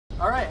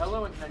Alright,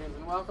 hello Internetians,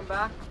 and welcome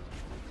back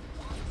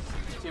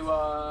to,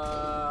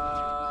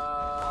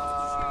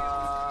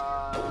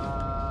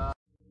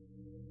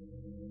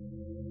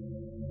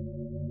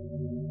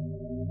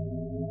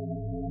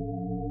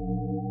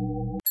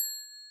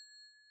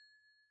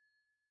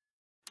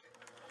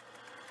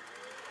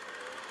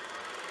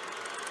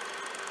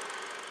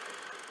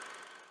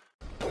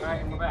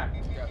 Alright, and we're back.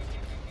 Yeah.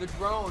 The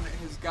drone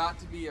has got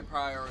to be a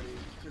priority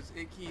because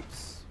it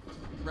keeps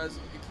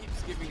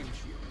giving him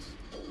shields.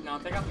 No,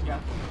 take out the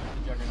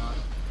Juggernaut.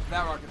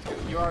 That rocket's good.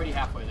 You're already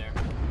halfway there.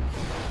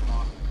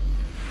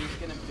 He's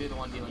gonna be the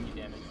one dealing you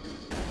damage.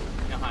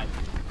 Now hide.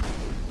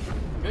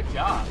 Good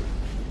job.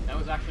 That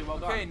was actually well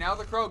done. Okay, now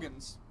the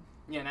KROGANS.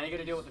 Yeah, now you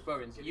gotta deal with the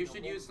KROGANS. You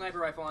should use sniper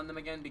rifle on them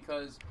again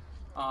because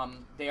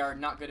they are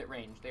not good at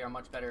range. They are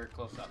much better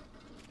close up.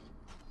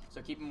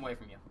 So keep them away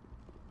from you.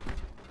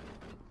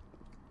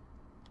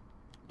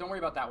 Don't worry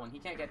about that one. He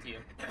can't get to you.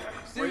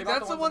 See,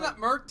 that's the one that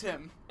murked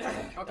him.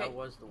 Okay. That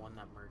was the one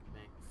that murked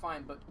me.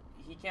 Fine, but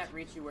he can't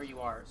reach you where you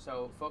are.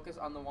 So focus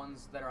on the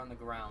ones that are on the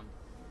ground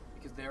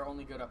because they're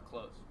only good up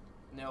close.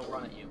 And they'll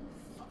run at you.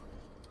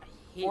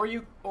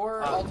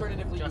 Or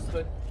alternatively, you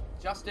could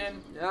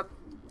Justin. Yep.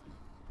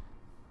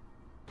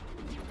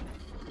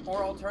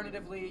 Or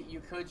alternatively, you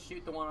could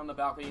shoot the one on the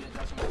balcony that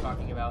Justin was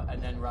talking about,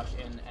 and then rush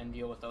in and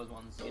deal with those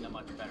ones in a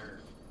much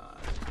better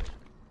situation.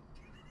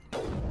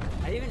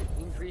 I even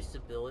increased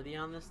ability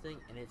on this thing,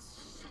 and it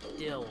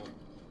still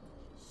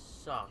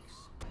sucks.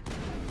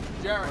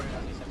 Jared,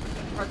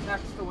 press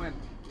X to win.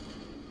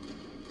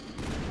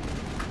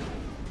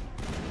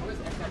 What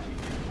does X actually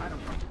do? I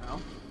don't fucking know.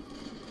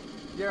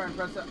 Jared,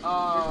 press it. There's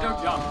no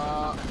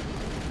jump.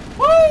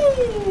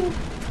 Woo!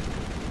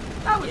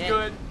 That was Get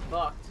good.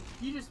 Fucked.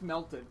 He just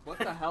melted. What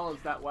the hell is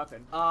that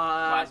weapon?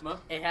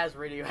 Plasma. It has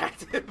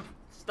radioactive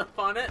stuff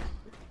on it.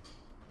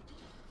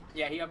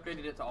 Yeah, he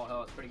upgraded it to all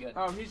hell. It's pretty good.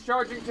 Oh, he's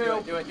charging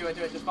too. Do it.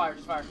 Just fire.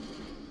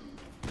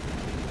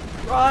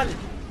 Run!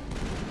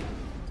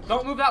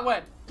 Don't move that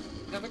way.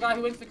 There's the guy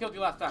who insta-killed you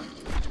last time.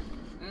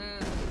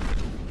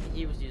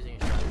 He was using a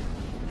shotgun.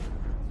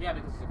 Yeah,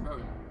 because it's a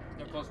KROGAN.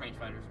 They're close range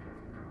fighters.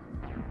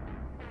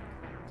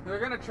 They're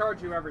gonna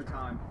charge you every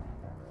time.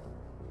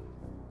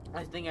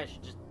 I think I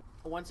should just,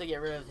 once I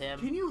get rid of him.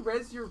 Can you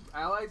res your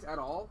allies at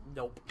all?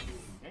 Nope.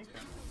 Yeah, you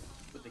can.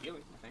 With the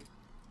healing, I think.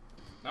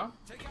 No?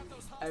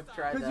 I've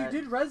tried Because that.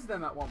 you did res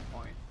them at one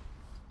point.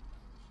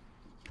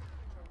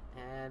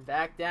 And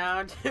back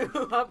down to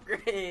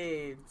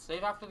upgrades.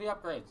 Save after the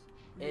upgrades.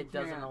 It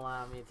doesn't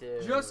allow me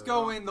to. Just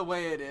go in the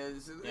way it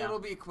is. Yeah. It'll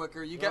be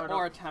quicker. You No, get no.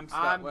 more attempts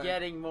that way. I'm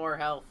getting more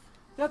health.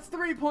 That's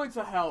 3 points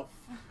of health.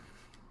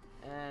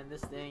 And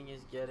this thing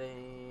is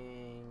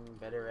getting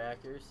better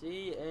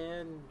accuracy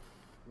and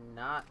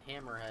not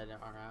hammerhead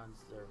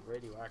rounds, they're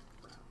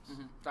radioactive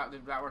rounds.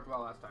 That worked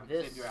well last time.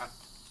 This Saved your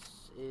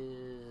ass.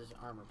 is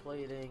armor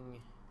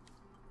plating.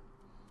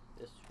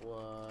 This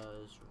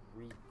was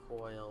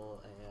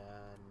recoil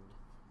and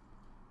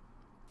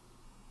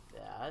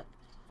that.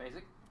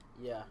 Basic?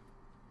 Yeah.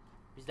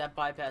 Because that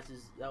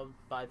would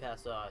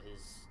bypass the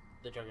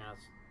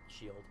Juggernaut's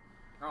shield.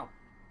 Oh.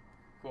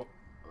 Cool.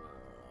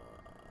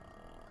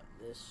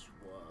 This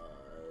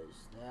was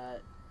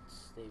that.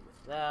 Stay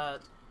with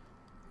that.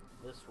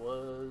 This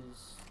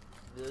was.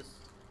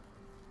 This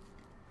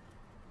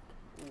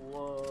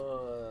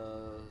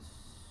was.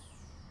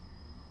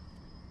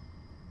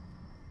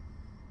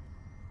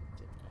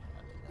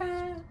 I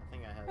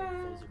think I had a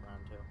phase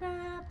round too.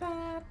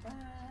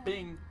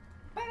 Bing.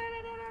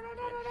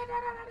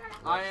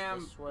 I am.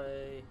 This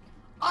way.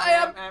 I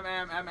am.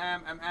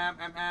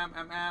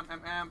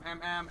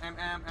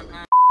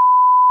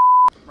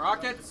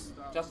 Rockets.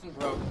 Justin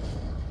broke.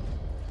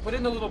 Put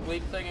in the little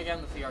bleep thing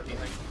again, the CRT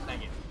thing.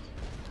 Thank you.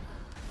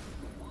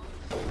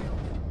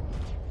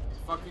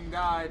 Fucking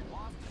died.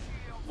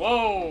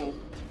 Whoa!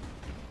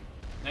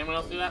 Anyone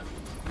else do that?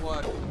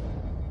 What?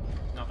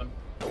 Nothing.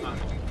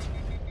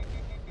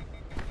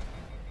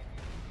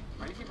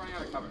 Why do you keep running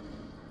out of cover?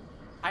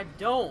 I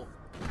don't.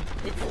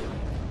 It's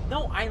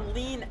no. I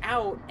lean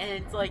out and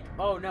it's like,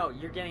 oh no,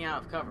 you're getting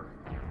out of cover.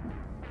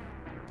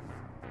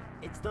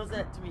 It does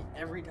that to me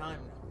every time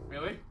now.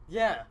 Really?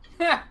 Yeah.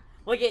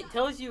 Like it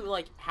tells you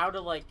like how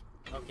to like.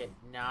 Okay,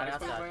 now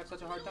That's why I outside. have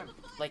such a hard time.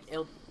 Like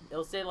it'll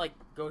say like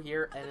go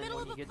here, and then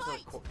when you get to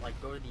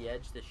like go to the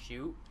edge to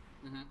shoot,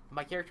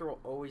 my character will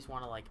always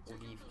want to like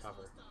leave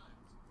cover.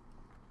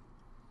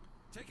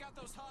 Take out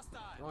those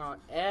hostiles. You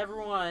want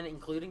everyone,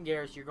 including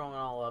Garrus, you're going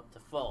all up to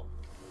full.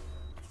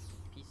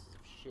 Pieces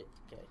of shit.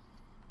 Okay.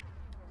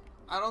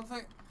 I don't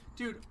think,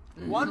 dude.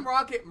 One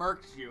rocket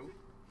murked you.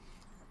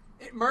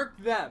 It murked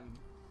them.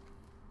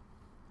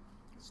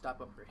 Stop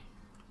upgrade.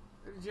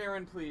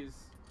 Jaren, please.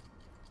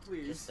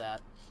 Please. Just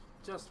that.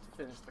 Just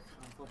finish the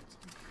conflict.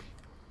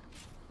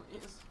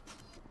 Please.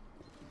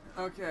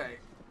 Okay.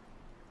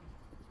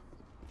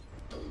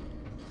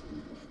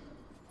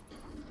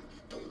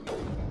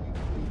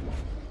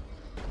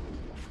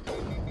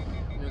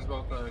 Here's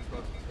both the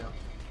explosives, yeah.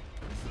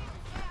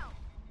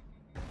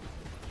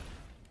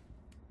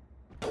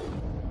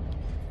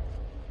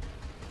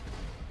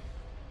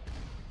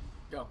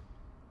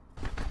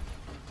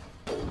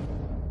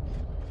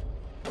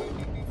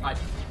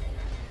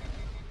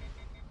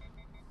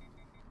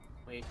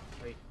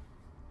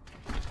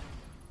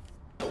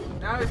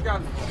 Who's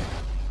got him?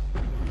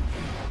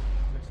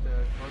 Next to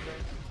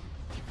Krogan.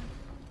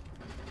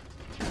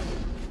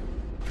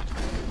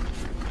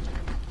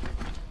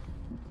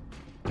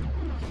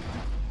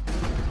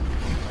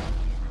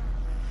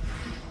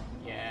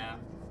 Yeah.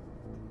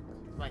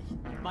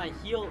 My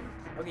heal.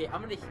 Okay,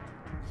 I'm gonna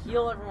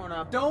heal everyone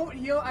up. Don't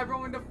heal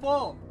everyone to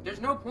full.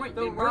 There's no point.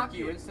 They They'll mark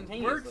you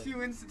instantaneously. Works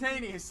you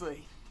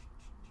instantaneously.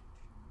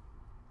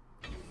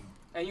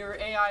 And your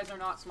AIs are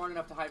not smart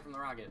enough to hide from the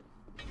rocket.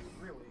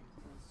 Really?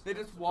 They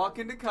just walk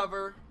into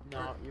cover.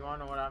 No, you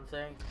wanna know what I'm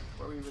saying?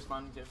 What were you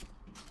responding to?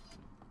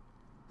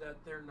 That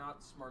they're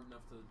not smart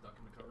enough to duck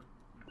into cover.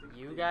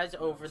 You guys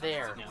over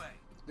there. Yeah.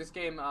 This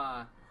game, doesn't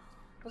have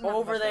the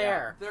Over best AI.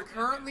 there. They're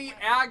currently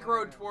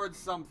aggroed towards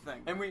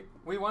something. And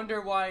we wonder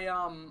why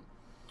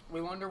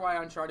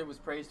Uncharted was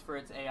praised for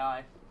its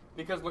AI,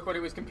 because look what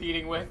it was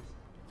competing with.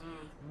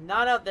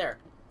 Not out there.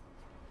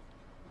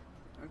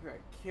 Okay,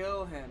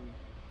 kill him.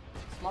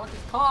 Smonk is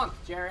conk,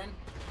 Jaren.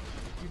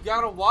 You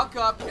gotta walk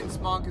up and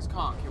smonk his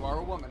conch. You are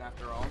a woman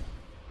after all.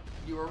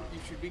 You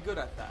should be good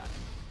at that.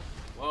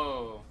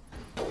 Whoa.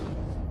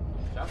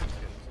 That's good.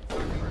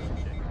 Some commercial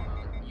shit going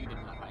on. You did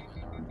not hide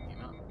when the rocket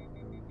came out.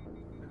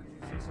 Could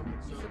you say something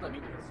You so should let me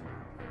do this.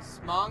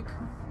 Smonk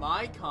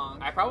my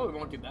conch. I probably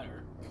won't do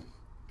better.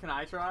 Can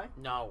I try?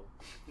 No.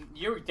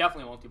 You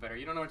definitely won't do better.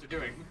 You don't know what you're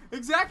doing.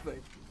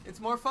 Exactly. It's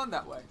more fun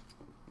that way.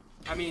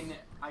 I mean,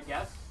 I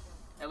guess.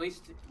 At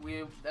least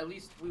we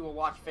will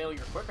watch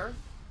failure quicker.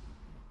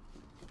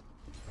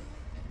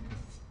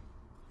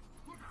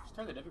 Just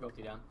turn the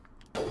difficulty down.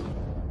 That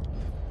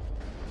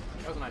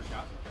was a nice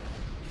shot.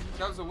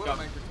 That was a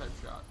Widowmaker type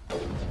shot.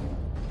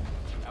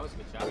 That was a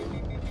good shot.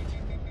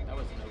 That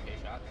was an okay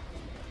shot.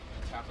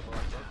 Tap the bullet.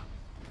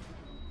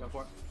 Go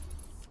for it.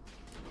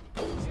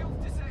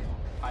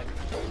 Hide.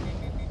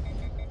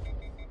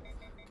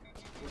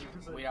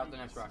 Wait out the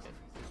next rocket.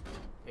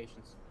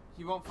 Patience.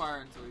 He won't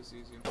fire until he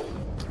sees you.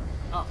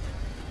 Oh.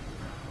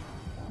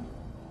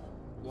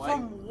 What?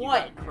 From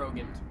what? You got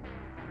Krogan.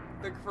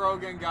 The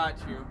Krogan got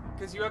you.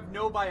 Because you have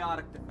no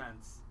biotic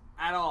defense.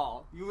 At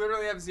all. You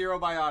literally have 0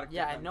 biotic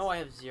Yeah, defense. I know I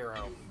have 0.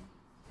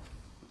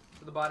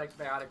 So the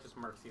biotic just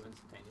marks you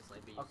instantaneously.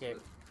 Okay.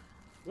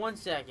 1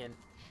 second.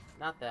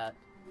 Not that.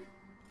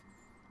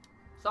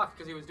 Sucked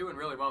because he was doing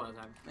really well that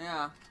time.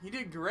 Yeah, he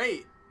did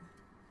great.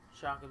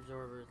 Shock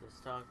absorbers. Let's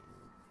talk.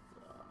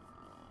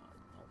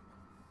 Nope.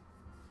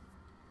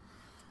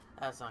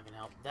 That's not gonna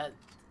help. That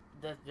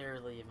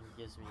barely even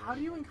gives me. How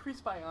do you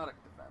increase biotic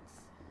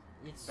defense?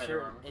 It's Better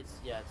certain. armor. It's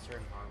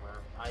certain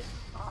armor. I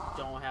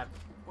don't have.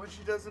 What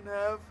she doesn't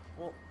have?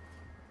 Well,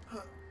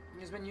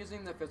 He's been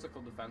using the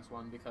physical defense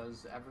one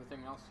because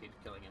everything else keeps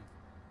killing him.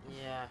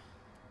 yeah.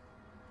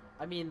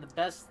 I mean, the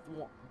best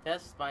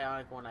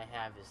bionic one I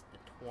have is the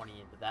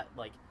 20, but that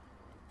like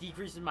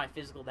decreases my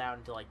physical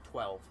down to like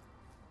 12.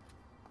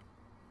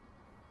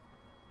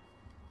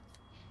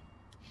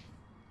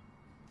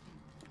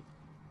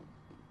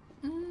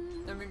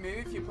 I mean, maybe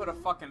if you put a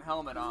fucking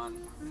helmet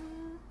on.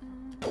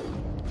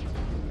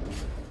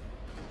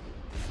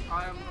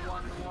 I am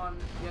the one.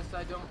 Yes,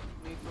 I don't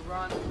need to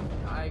run.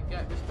 I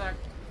get respect.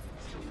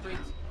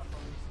 Streets.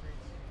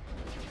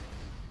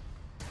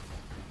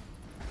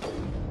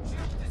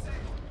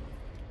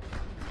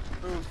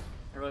 Oof.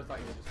 I really thought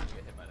you were just gonna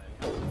get hit by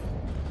that.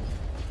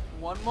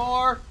 One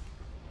more.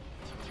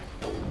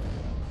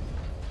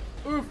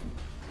 Oof!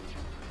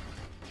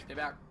 Stay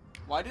back.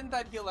 Why didn't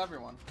that heal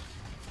everyone?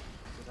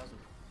 It doesn't.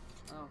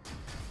 Oh.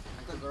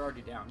 Because they're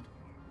already down.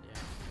 Yeah.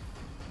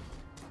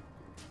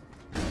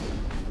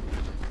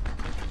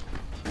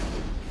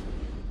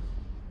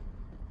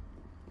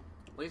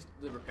 At least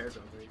the repair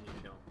zones are easy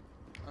to kill.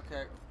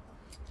 Okay.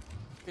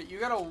 Okay,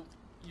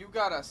 you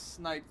gotta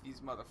snipe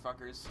these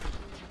motherfuckers.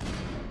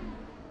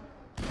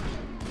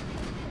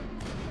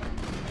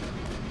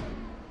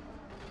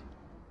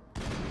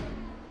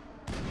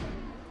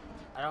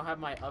 I don't have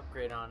my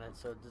upgrade on it,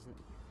 so it doesn't.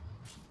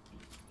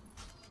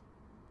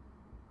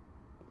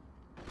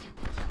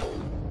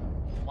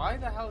 Why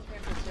the hell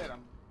can't this hit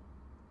him?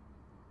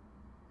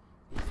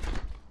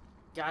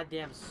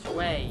 Goddamn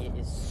sway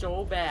is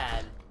so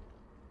bad.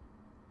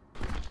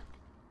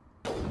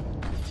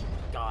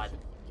 God.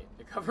 Get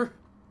the cover.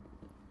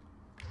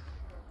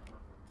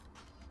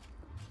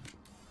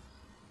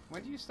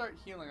 When do you start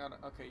healing on it?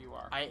 Okay, you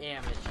are. I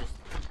am. It's just.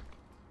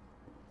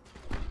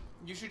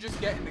 You should just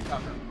get into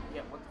cover.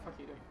 Yeah, what the fuck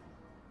are you doing?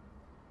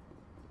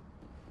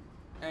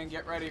 And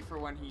get ready for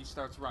when he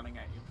starts running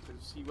at you.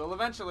 Because he will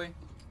eventually.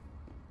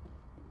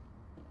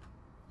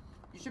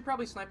 You should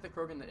probably snipe the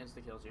Krogan that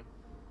insta-kills you.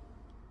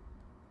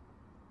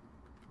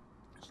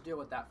 You should deal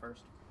with that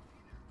first.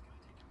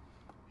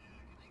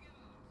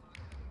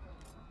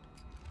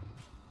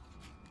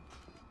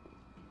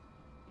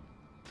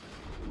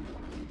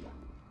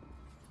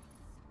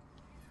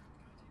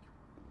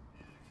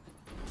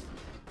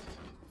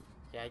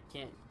 Yeah, I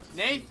can't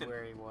Nathan! see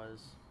where he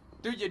was.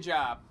 Do your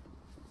job.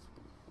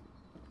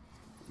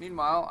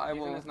 Meanwhile, I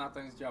Nathan will... has not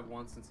done his job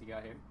once since he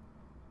got here.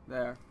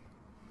 There.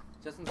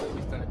 Justin's at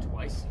least done it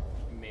twice.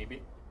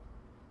 Maybe.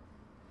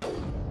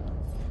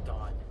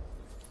 God.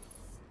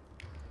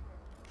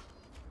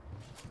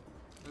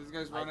 These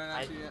guys running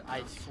at you yet?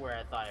 I swear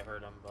I thought I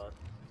heard him, but...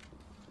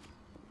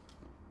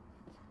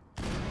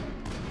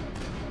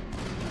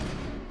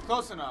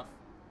 Close enough.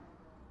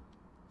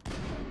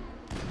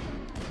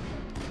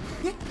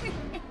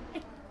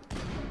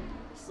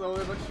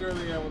 Slowly but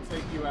surely I will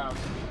take you out.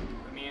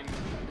 I mean,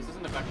 this is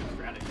an effective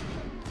strategy.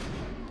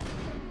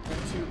 The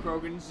two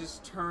Krogans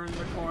just turn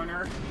the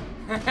corner.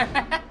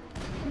 Why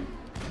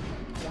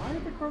are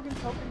the Krogans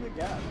helping the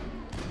gap?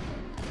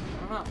 I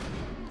don't know.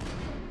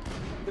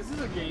 This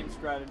is a game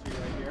strategy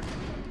right here.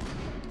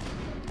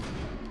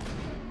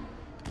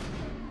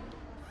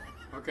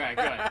 Okay,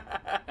 good.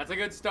 That's a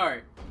good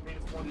start. I mean,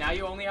 it's one Now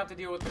you only have to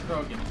deal with the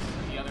Krogans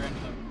at the other end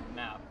of the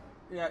map.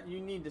 Yeah,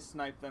 you need to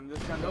snipe them.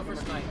 This gun Go for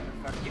snipe.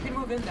 You can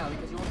move in now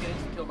because you won't get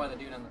instant killed by the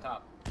dude on the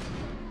top.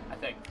 I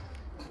think.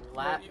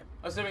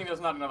 Assuming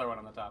there's not another one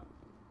on the top.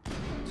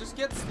 Just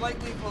get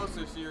slightly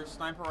closer so your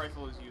sniper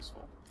rifle is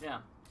useful. Yeah,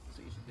 that's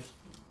what you should do.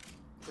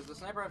 Because the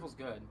sniper rifle's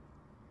good.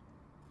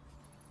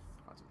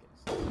 Lots of kids.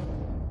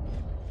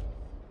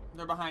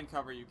 They're behind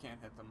cover, you can't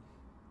hit them.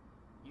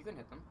 You can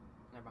hit them.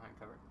 They're behind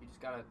cover. You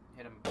just gotta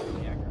hit them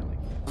really accurately.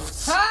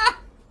 Ha!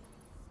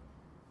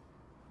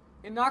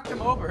 You knocked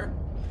him over.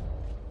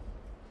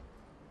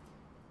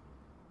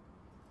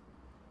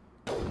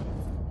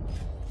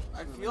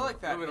 I feel like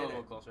that Move it hit a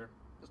little it. closer.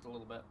 Just a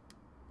little bit.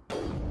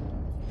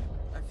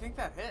 I think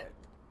that hit.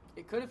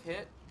 It could have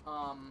hit.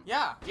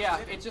 Yeah. Yeah,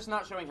 it's just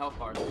not showing health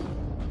bars.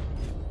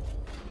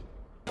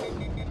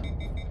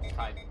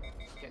 Tied.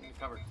 Getting you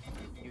covered.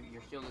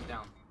 Your shield is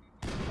down.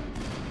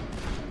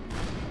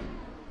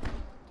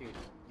 Dude,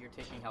 you're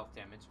taking health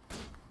damage.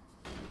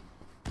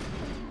 There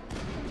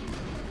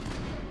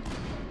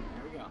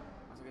we go.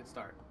 That's a good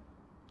start.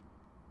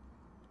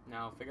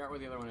 Now, figure out where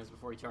the other one is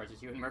before he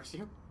charges you and murks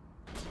you.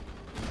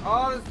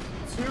 Oh, there's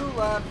two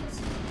left.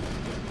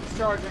 He's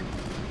charging.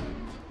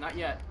 Not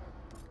yet.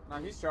 No,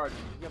 he's charging.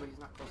 Yeah, but he's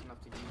not close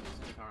enough to use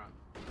his around.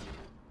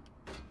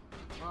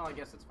 Well, I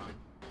guess it's fine.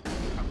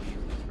 Probably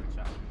use this for a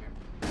shot from here.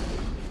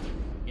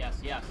 Yes,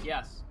 yes,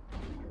 yes.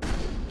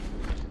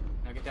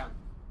 Now get down.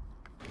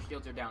 Your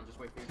shields are down. Just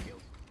wait for your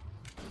shields.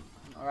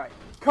 Alright.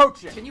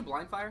 Coach it. Can you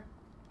blind fire?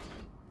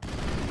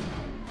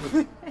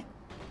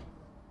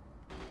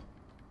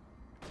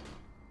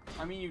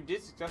 I mean, you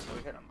did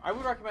successfully hit him. I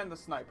would recommend the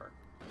sniper.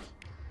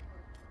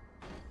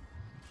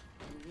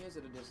 He is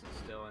at a distance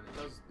still, and it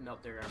does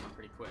melt their armor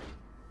pretty quick.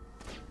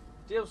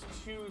 Deals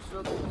 2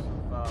 circles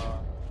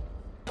of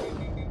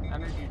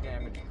energy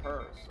damage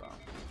per, so.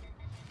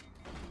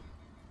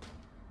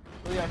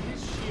 Well, yeah,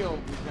 his shield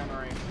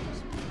regeneration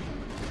is...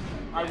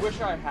 I Yeah.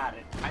 wish I had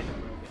it. Kind of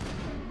broken.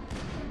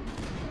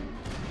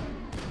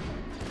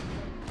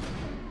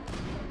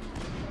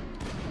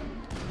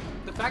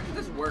 The fact that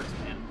this works,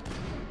 man.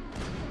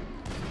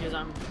 Because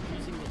I'm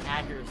using the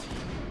accuracy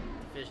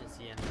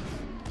efficiency in this.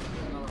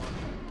 There's another one.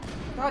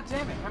 God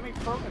damn it, how many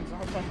Krogans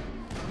are there?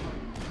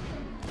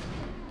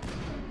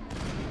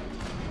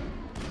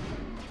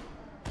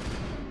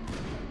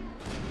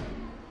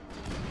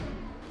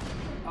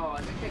 Oh,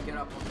 I think they get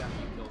up once after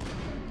you kill them.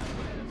 That's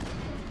what it is.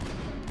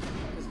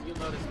 Because you'll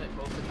notice that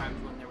both the times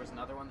when there was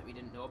another one that we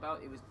didn't know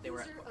about, they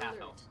were at half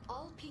health.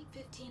 All Peak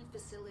 15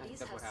 facilities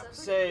That's have what happens.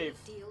 suffered Save. a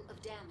great deal of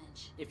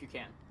damage. If you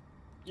can.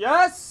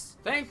 Yes!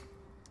 Thank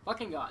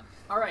fucking God.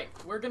 Alright,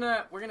 we're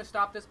gonna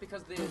stop this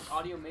because the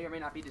audio may or may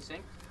not be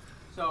desynced.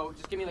 So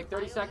just give me like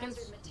 30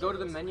 seconds. Go to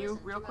the menu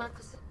real quick.